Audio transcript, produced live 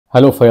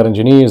Hello fire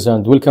engineers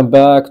and welcome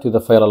back to the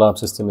fire alarm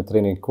system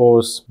training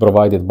course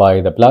provided by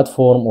the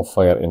platform of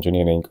fire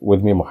engineering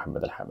with me,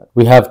 Mohammed Al-Hamad.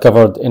 We have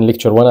covered in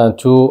lecture 1 and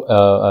 2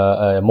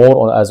 more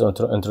on as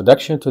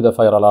introduction to the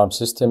fire alarm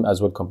system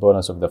as well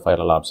components of the fire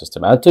alarm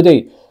system. And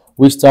today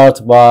we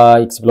start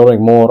by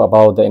exploring more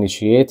about the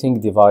initiating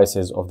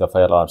devices of the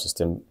fire alarm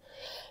system.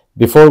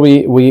 Before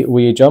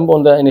we jump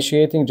on the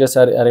initiating, just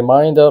a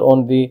reminder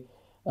on the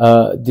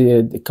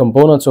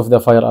components of the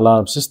fire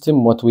alarm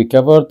system, what we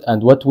covered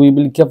and what we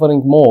will be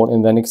covering more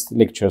in the next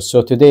lecture.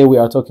 So today we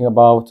are talking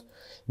about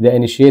the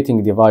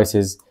initiating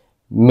devices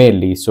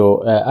mainly.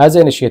 So as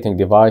initiating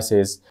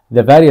devices,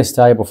 the various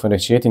type of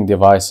initiating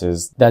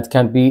devices that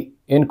can be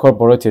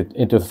incorporated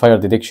into the fire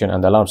detection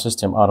and alarm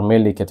system are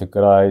mainly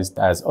categorized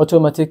as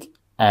automatic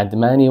and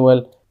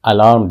manual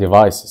alarm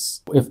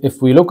devices.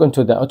 If we look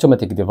into the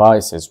automatic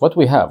devices, what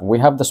we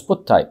have the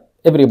spot type.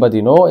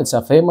 Everybody know it's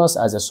a famous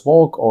as a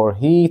smoke or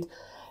heat,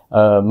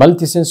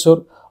 multi-sensor,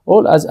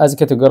 all as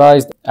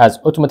categorized as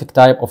automatic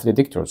type of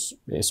detectors,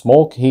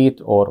 smoke, heat,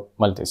 or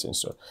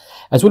multi-sensor.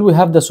 As well, we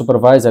have the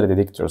supervisory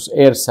detectors,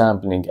 air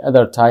sampling,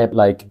 other type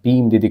like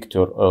beam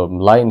detector,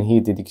 line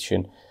heat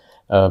detection,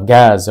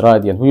 gas,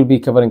 radiant. We will be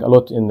covering a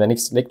lot in the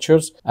next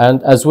lectures.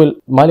 And as well,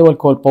 manual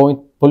call point,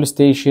 pull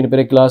station,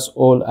 break glass,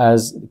 all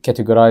as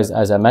categorized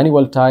as a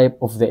manual type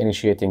of the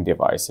initiating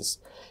devices.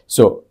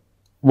 So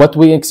what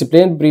we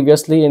explained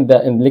previously in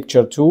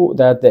lecture 2,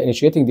 that the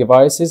initiating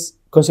devices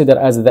consider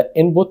as the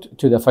input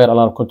to the fire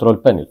alarm control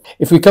panel.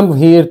 If we come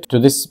here to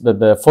this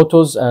the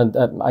photos and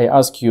I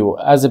ask you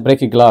as a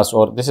break glass,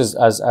 or this is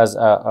as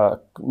a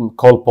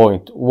call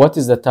point, what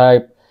is the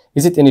type?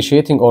 Is it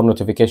initiating or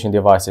notification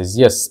devices?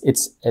 Yes,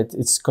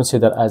 it's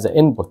considered as an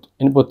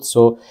input,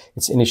 so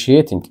it's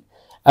initiating.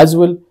 As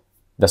well,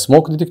 the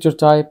smoke detector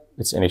type,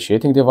 it's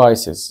initiating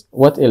devices.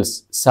 What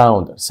else?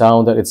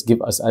 Sounder, it's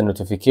give us a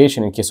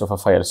notification in case of a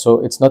fire.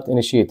 So it's not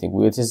initiating,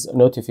 it is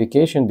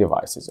notification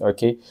devices,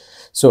 okay?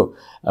 So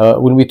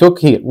when we talk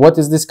here, what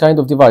is this kind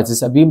of device?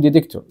 It's a beam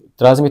detector,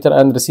 transmitter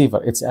and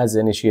receiver. It's as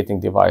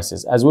initiating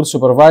devices. As well,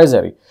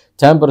 supervisory,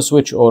 tamper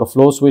switch or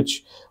flow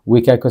switch,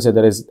 we can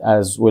consider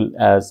as well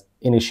as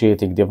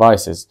initiating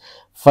devices.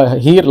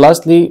 Here,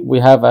 lastly, we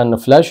have a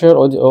flasher,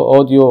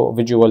 audio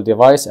visual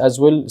device as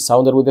well,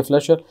 sounder with the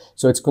flasher.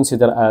 So it's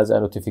considered as a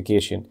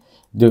notification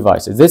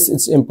devices. This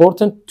it's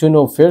important to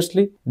know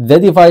firstly the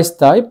device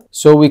type,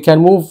 so we can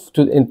move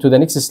into the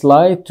next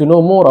slide to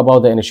know more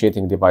about the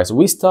initiating device.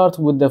 We start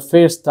with the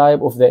first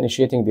type of the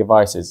initiating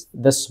devices,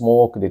 the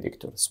smoke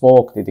detector.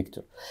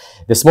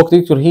 The smoke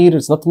detector here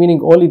is not meaning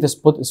only the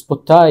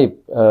spot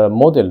type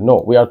model.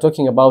 No, we are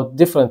talking about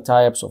different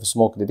types of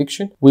smoke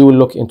detection. We will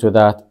look into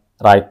that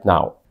right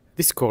now.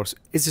 This course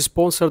is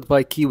sponsored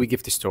by Kiwi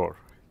Gift Store.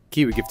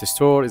 Kiwi Gift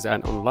Store is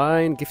an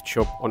online gift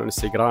shop on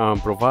Instagram,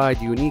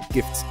 provide unique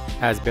gifts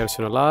as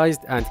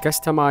personalized and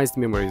customized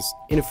memories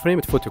in a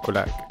framed photo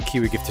collage.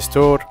 Kiwi Gift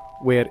Store,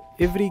 where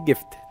every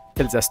gift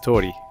tells a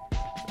story.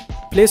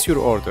 Place your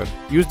order,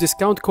 use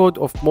discount code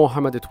of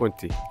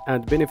Mohammed20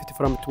 and benefit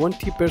from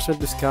 20%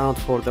 discount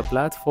for the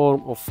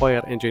platform of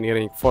fire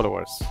engineering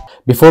followers.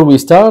 Before we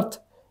start,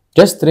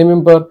 just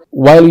remember,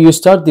 while you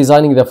start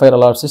designing the fire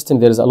alarm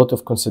system, there is a lot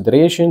of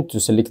consideration to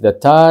select the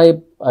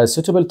type, a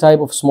suitable type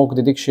of smoke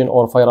detection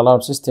or fire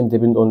alarm system,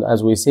 depending on,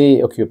 as we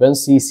say,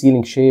 occupancy,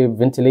 ceiling shape,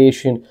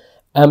 ventilation,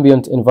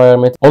 ambient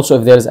environment. Also,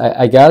 if there is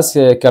a gas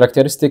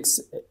characteristics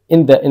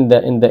in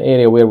the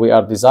area where we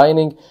are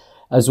designing,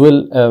 as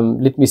well,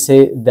 let me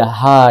say the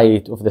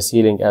height of the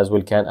ceiling as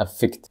well can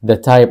affect the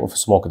type of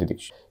smoke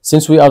detection.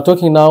 Since we are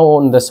talking now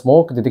on the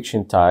smoke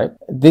detection type,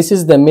 this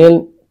is the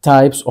main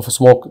types of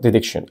smoke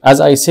detection. As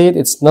I said,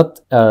 it's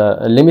not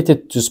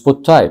limited to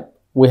spot type.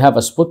 We have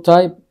a spot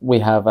type, we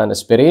have an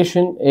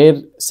aspiration, air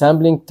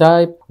sampling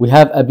type, we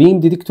have a beam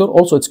detector.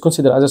 Also, it's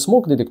considered as a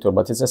smoke detector,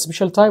 but it's a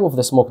special type of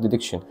the smoke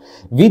detection.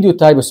 Video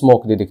type of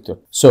smoke detector.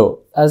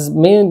 So, as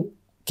main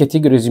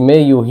categories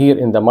may you hear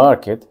in the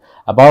market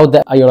about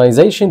the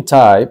ionization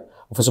type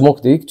of a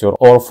smoke detector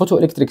or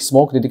photoelectric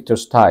smoke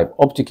detectors type,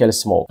 optical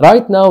smoke.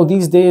 Right now,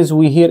 these days,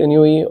 we hear in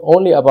UAE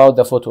only about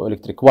the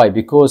photoelectric. Why?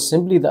 Because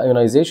simply the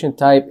ionization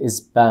type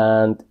is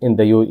banned in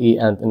the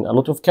UAE and in a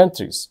lot of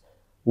countries.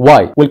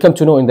 Why? We'll come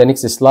to know in the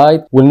next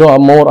slide. We'll know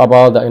more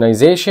about the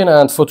ionization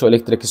and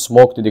photoelectric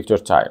smoke detector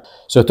type.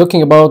 So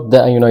talking about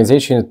the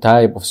ionization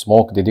type of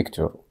smoke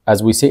detector,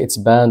 as we say, it's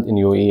banned in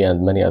UAE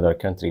and many other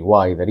countries.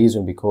 Why? The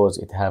reason because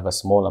it have a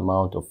small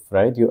amount of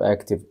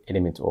radioactive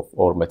element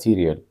or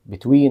material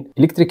between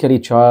electrically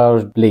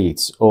charged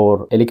plates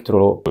or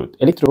electrode.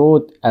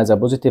 Electrode as a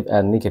positive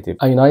and negative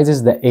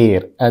ionizes the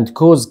air and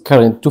cause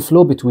current to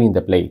flow between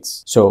the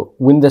plates. So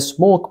when the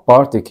smoke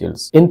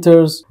particles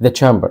enters the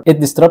chamber, it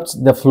disrupts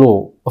the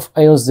flow of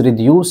ions,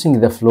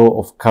 reducing the flow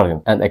of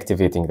current and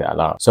activating the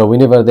alarm. So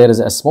whenever there is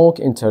a smoke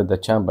enter the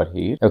chamber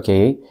here,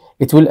 okay,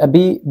 it will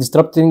be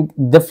disrupting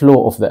the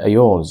flow of the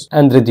ions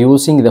and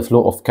reducing the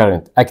flow of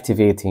current,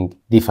 activating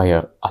the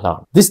fire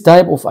alarm. This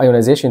type of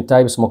ionization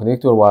type smoke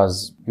detector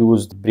was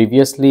used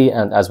previously,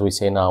 and as we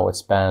say now,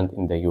 it's banned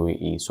in the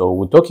UAE. So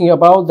we're talking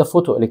about the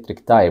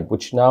photoelectric type,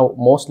 which now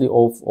mostly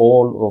of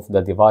all of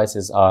the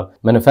devices are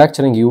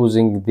manufacturing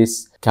using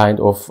this kind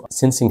of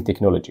sensing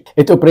technology.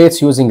 It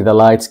operates using the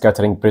light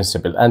scattering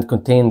principle and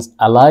contains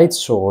a light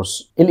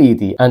source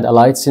LED and a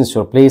light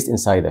sensor placed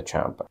inside the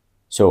chamber.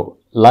 So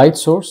light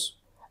source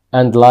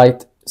and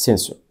light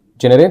sensor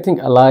generating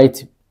a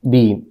light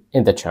beam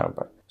in the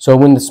chamber. So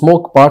when the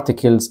smoke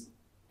particles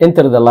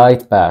enter the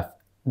light path,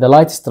 the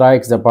light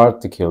strikes the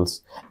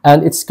particles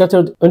and it's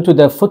scattered into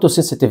the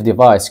photosensitive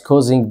device,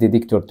 causing the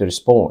detector to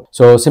respond.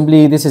 So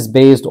simply this is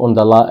based on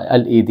the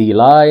LED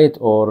light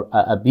or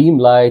a beam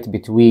light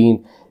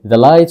between the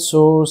light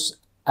source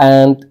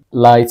and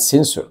light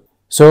sensor.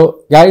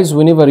 So guys,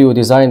 whenever you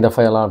design the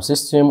fire alarm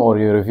system or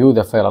you review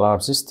the fire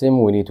alarm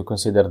system, we need to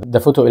consider the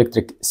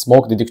photoelectric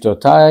smoke detector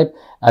type.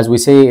 As we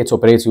say, it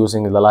operates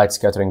using the light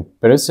scattering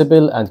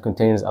principle and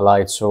contains a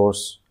light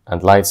source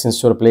and light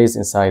sensor placed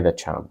inside the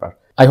chamber.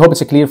 I hope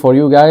it's clear for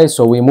you guys.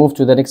 So we move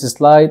to the next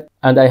slide,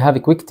 and I have a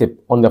quick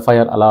tip on the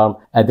fire alarm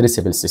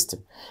addressable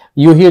system.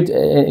 You heard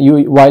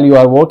while you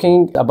are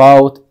working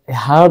about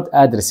hard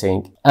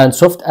addressing and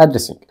soft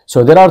addressing.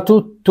 So there are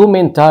two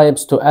main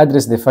types to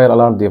address the fire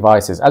alarm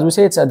devices. As we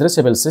say, it's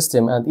addressable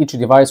system, and each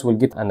device will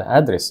get an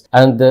address.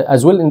 And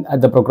as well at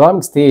the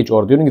programming stage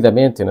or during the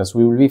maintenance,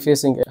 we will be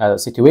facing a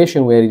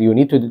situation where you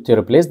need to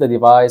replace the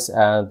device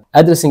and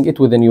addressing it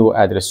with a new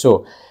address.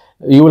 So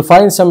you will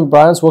find some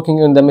brands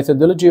working on the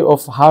methodology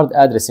of hard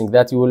addressing,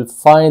 that you will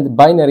find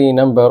binary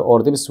number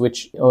or dip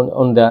switch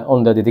on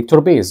the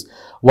detector base,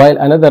 while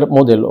another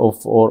model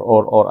of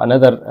or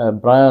another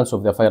branch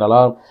of the fire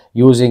alarm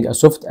using a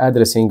soft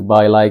addressing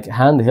by like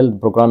handheld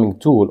programming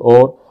tool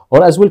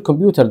or as well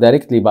computer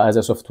directly by as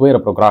a software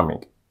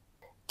programming.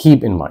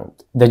 Keep in mind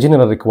the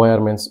general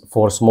requirements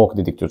for smoke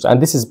detectors, and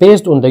this is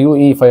based on the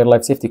UAE Fire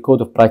Life Safety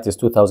Code of Practice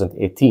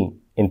 2018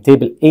 in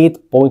table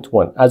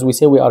 8.1. As we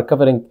say, we are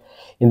covering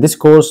in this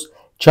course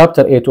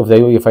chapter 8 of the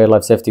UAE Fire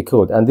Life Safety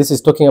Code, and this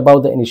is talking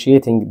about the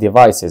initiating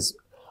devices.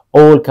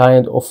 All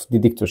kind of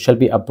detectors shall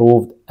be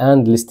approved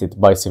and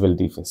listed by civil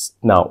defense.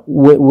 Now,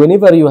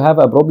 whenever you have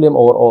a problem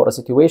or a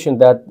situation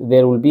that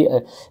there will be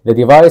the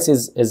device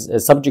is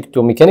subject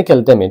to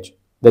mechanical damage,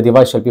 the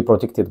device shall be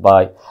protected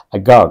by a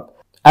guard.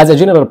 As a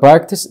general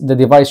practice, the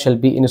device shall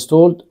be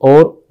installed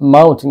or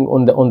mounting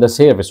on the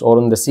surface or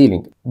on the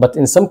ceiling. But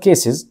in some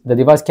cases, the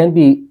device can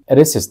be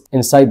recessed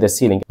inside the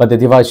ceiling, but the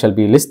device shall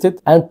be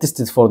listed and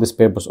tested for this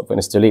purpose of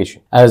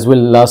installation. As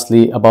well,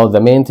 lastly, about the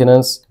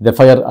maintenance, the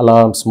fire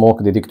alarm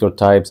smoke detector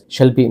types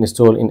shall be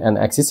installed in an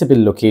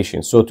accessible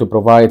location, so to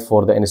provide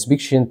for the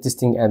inspection,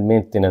 testing, and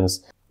maintenance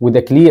with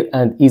a clear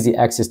and easy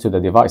access to the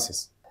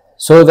devices.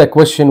 So the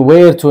question,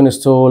 where to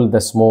install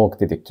the smoke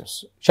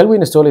detectors? Shall we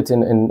install it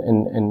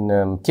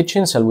in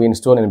kitchens? Shall we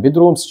install in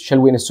bedrooms? Shall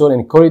we install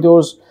in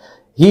corridors?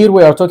 Here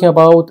we are talking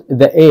about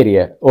the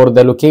area or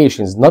the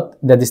locations, not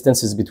the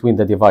distances between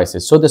the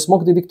devices. So the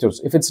smoke detectors,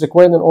 if it's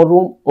required in all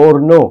room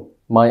or no?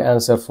 My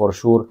answer for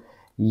sure,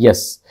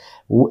 yes.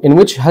 In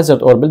which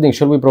hazard or building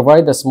shall we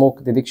provide the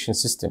smoke detection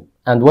system?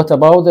 And what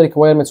about the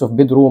requirements of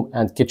bedroom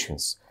and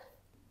kitchens?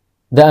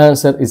 The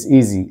answer is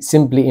easy.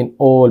 Simply in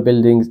all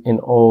buildings, in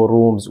all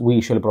rooms,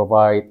 we shall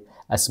provide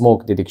a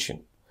smoke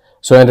detection.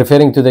 So in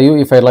referring to the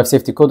UAE Fire Life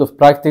Safety Code of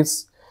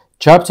Practice,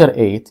 Chapter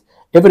 8,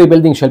 every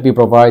building shall be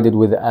provided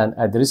with an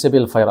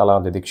addressable fire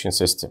alarm detection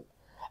system.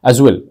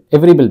 As well,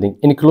 every building,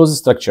 enclosed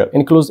structure,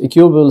 enclosed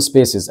equipable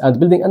spaces, and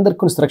building under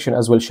construction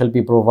as well shall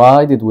be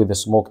provided with a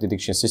smoke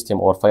detection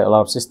system or fire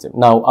alarm system.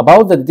 Now,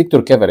 about the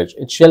detector coverage,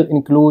 it shall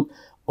include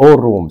all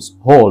rooms,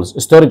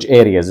 halls, storage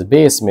areas,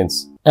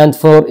 basements, and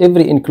for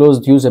every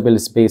enclosed usable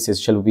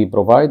spaces shall be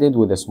provided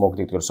with a smoke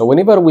detector. So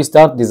whenever we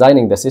start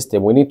designing the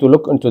system, we need to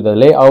look into the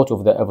layout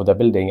of the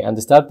building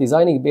and start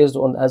designing based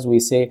on, as we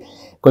say,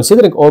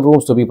 considering all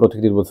rooms to be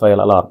protected with fire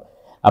alarm.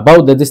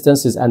 About the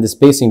distances and the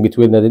spacing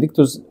between the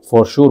detectors,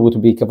 for sure will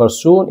be covered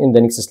soon in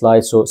the next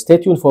slide, so stay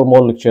tuned for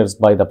more lectures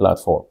by the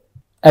platform.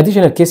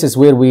 Additional cases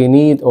where we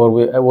need or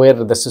where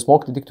the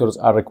smoke detectors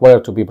are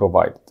required to be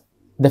provided.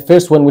 The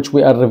first one which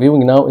we are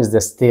reviewing now is the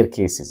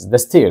staircases, the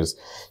stairs.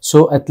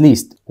 So at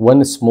least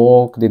one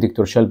smoke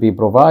detector shall be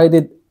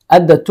provided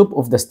at the top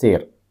of the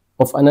stair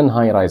of a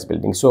non-high-rise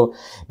building. So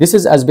this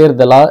is as per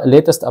the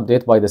latest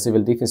update by the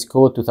Civil Defense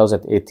Code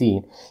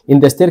 2018. In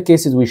the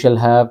staircases, we shall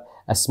have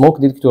a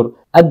smoke detector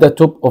at the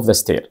top of the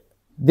stair.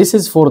 This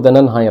is for the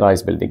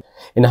non-high-rise building.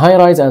 In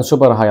high-rise and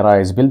super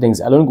high-rise buildings,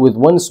 along with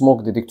one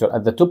smoke detector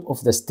at the top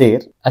of the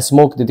stair, a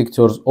smoke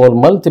detectors or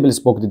multiple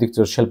smoke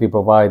detectors shall be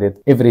provided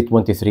every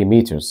 23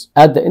 meters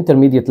at the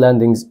intermediate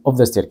landings of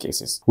the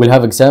staircases. We'll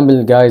have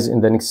example, guys,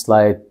 in the next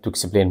slide to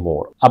explain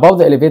more. About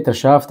the elevator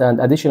shaft and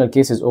additional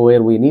cases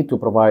where we need to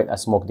provide a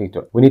smoke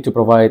detector, we need to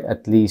provide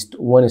at least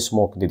one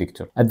smoke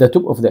detector at the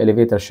top of the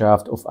elevator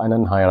shaft of a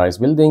non-high-rise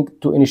building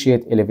to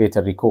initiate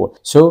elevator recall.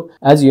 So,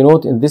 as you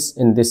note in this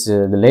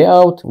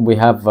layout, out, we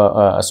have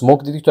a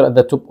smoke detector at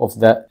the top of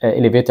the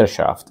elevator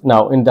shaft.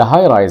 Now, in the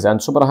high-rise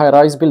and super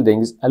high-rise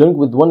buildings, along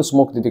with one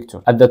smoke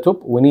detector at the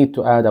top, we need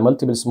to add a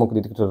multiple smoke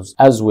detectors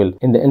as well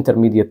in the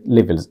intermediate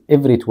levels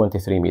every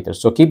 23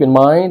 meters. So keep in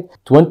mind,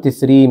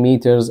 23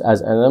 meters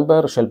as a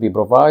number shall be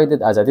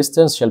provided, as a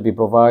distance shall be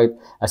provided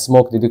a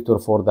smoke detector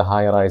for the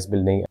high-rise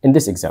building. In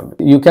this example,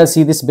 you can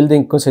see this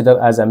building considered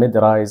as a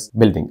mid-rise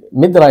building.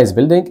 Mid-rise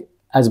building,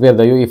 as per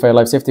the UE Fire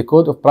Life Safety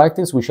Code of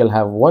Practice, we shall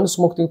have one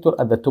smoke detector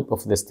at the top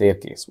of the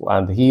staircase,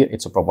 and here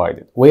it's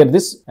provided. Where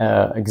this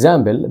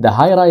example, the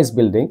high-rise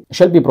building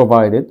shall be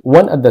provided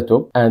one at the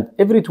top, and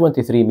every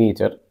 23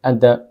 meters,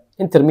 and the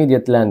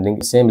intermediate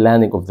landing, same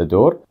landing of the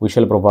door, we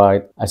shall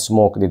provide a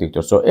smoke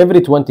detector. So every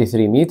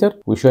 23 meters,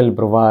 we shall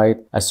provide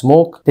a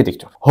smoke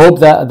detector. Hope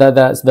that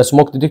the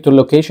smoke detector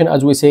location,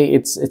 as we say,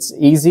 it's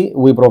easy.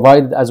 We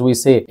provide, as we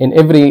say, in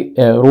every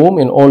room,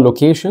 in all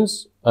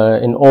locations,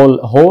 in all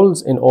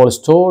halls, in all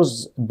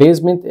stores,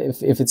 basement,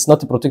 if it's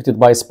not protected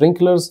by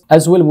sprinklers.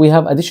 As well, we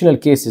have additional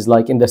cases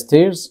like in the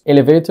stairs,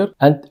 elevator,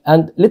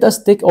 and let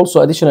us take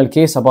also additional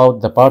case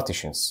about the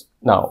partitions.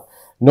 Now,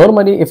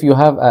 normally, if you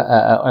have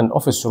an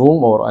office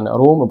room or a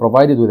room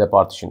provided with a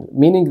partition,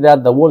 meaning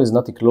that the wall is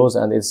not closed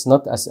and it's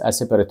not a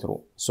separate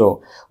room.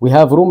 So we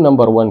have room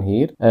number 1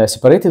 here,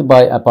 separated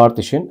by a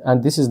partition,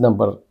 and this is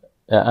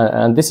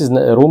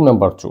room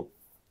number 2.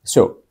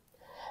 So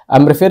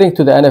I'm referring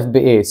to the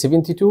NFPA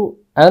 72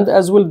 and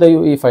as well the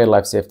UE Fire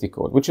Life Safety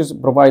Code, which is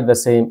provide the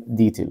same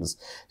details.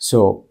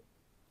 So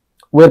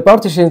where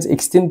partitions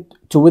extend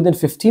to within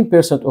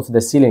 15% of the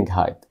ceiling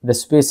height, the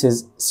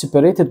spaces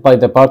separated by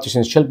the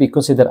partitions shall be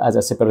considered as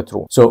a separate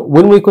room. So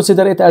when we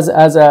consider it as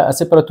a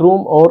separate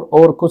room,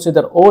 or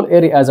consider all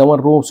area as a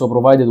one room, so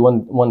provided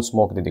one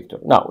smoke detector.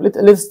 Now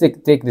let's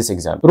take this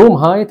example. Room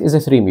height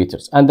is 3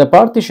 meters and the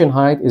partition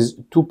height is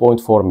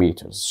 2.4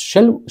 meters.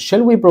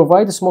 Shall we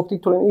provide a smoke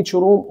detector in each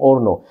room or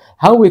no?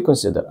 How we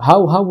consider?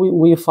 How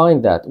we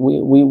find that?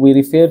 We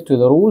refer to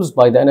the rules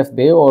by the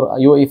NFPA or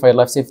UE Fire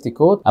Life Safety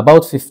Code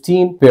about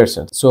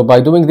 15%. So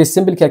by doing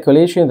this simple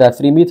calculation, that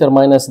 3 meters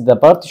minus the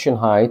partition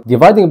height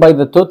dividing by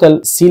the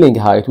total ceiling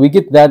height, we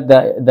get that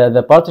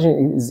the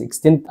partition is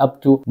extended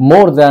up to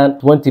more than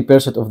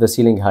 20% of the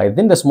ceiling height.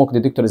 Then the smoke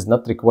detector is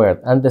not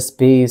required and the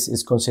space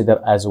is considered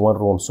as one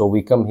room. So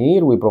we come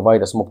here, we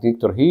provide a smoke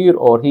detector here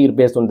or here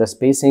based on the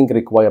spacing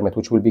requirement,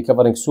 which we'll be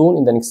covering soon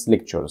in the next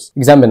lectures.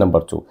 Example number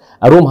 2.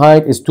 A room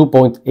height is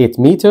 2.8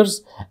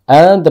 meters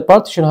and the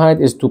partition height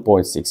is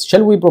 2.6.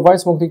 Shall we provide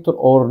smoke detector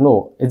or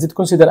no? Is it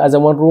considered as a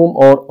one room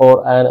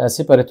or a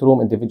separate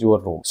room, individual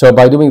room? So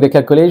by doing the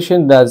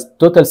calculation, that's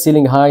total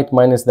ceiling height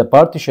minus the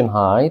partition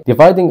height,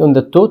 dividing on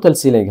the total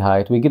ceiling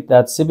height, we get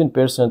that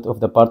 7% of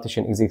the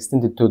partition is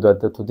extended to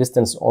the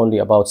distance only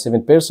about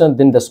 7%.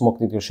 Then the smoke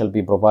detector shall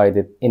be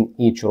provided in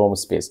each room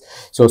space.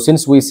 So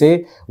since we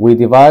say we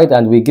divide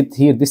and we get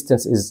here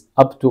distance is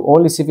up to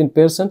only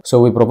 7%,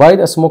 so we provide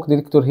a smoke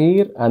detector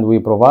here and we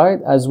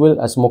provide as well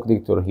a smoke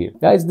detector here.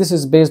 Guys, this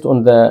is based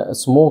on the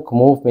smoke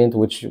movement,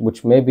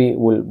 which maybe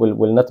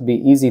will not be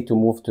easy to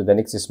move to the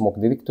next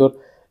smoke detector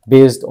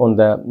based on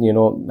the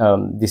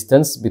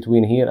distance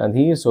between here and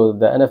here. So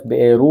the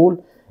NFPA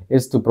rule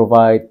is to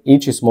provide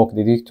each smoke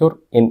detector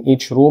in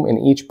each room, in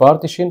each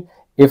partition,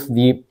 if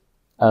the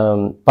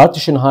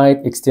partition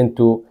height extend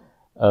to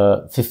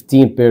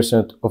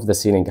 15% of the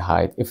ceiling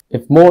height.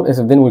 If more,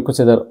 then we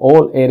consider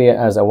all area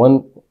as a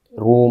one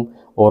room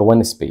or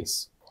one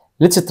space.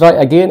 Let's try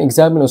again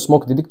example of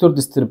smoke detector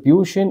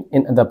distribution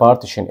in the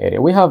partition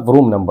area. We have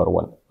room number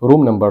 1,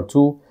 room number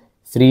 2,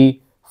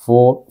 3,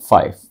 4,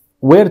 5.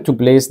 Where to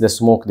place the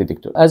smoke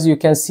detector? As you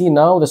can see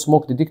now, the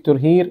smoke detector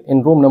here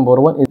in room number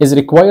 1 is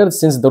required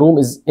since the room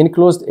is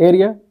enclosed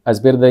area as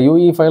per the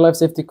UE Fire Life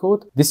Safety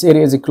Code. This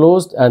area is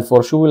closed and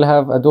for sure will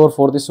have a door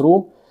for this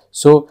room.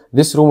 So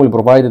this room will be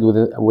provided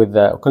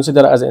with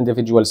consider as an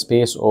individual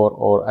space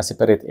or a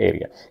separate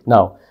area.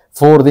 Now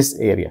for this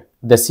area,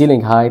 the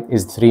ceiling height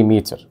is 3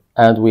 meters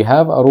and we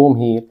have a room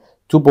here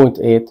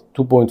 2.8,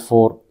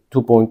 2.4,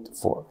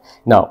 2.4.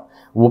 Now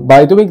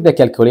by doing the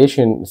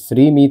calculation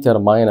 3 meters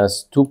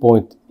minus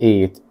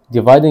 2.8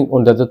 dividing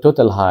on the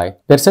total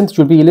height, percentage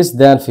will be less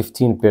than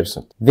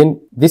 15%.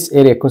 Then this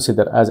area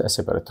considered as a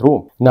separate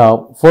room.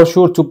 Now for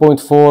sure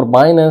 2.4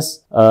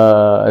 minus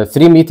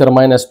 3 meters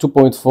minus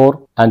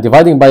 2.4 and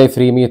dividing by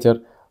 3 meters,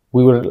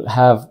 we will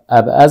have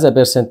as a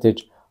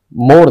percentage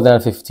more than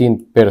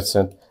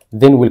 15%.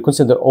 Then we'll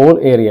consider all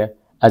area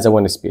as a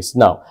one space.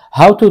 Now,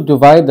 how to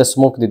divide the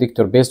smoke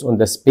detector based on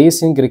the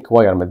spacing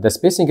requirement? The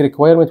spacing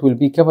requirement will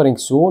be covering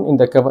soon in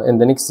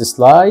the next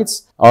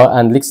slides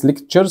and next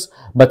lectures.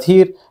 But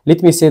here,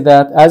 let me say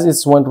that as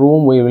it's one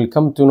room, we will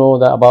come to know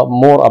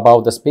more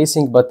about the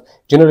spacing. But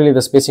generally,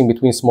 the spacing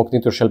between smoke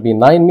detector shall be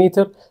 9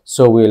 meters.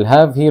 So we'll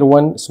have here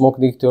one smoke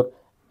detector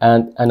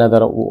and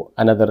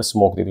another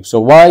smoke detector. So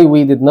why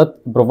we did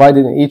not provide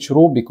it in each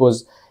room?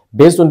 Because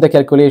based on the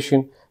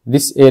calculation,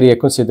 this area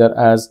considered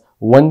as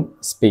one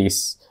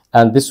space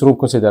and this room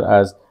considered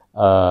as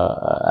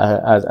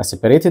a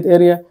separated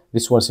area,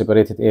 this one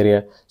separated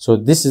area. So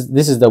this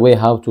is the way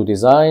how to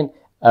design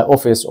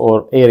office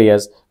or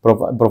areas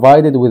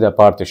provided with a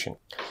partition.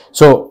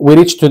 So we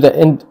reached to the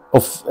end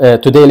of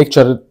today's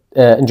lecture.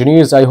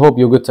 Engineers, I hope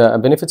you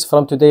got benefits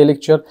from today's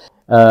lecture.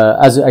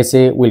 As I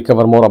say, we'll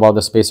cover more about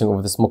the spacing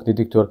of the smoke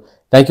detector.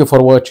 Thank you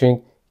for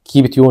watching.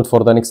 Keep tuned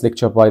for the next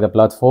lecture by the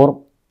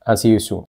platform, and see you soon.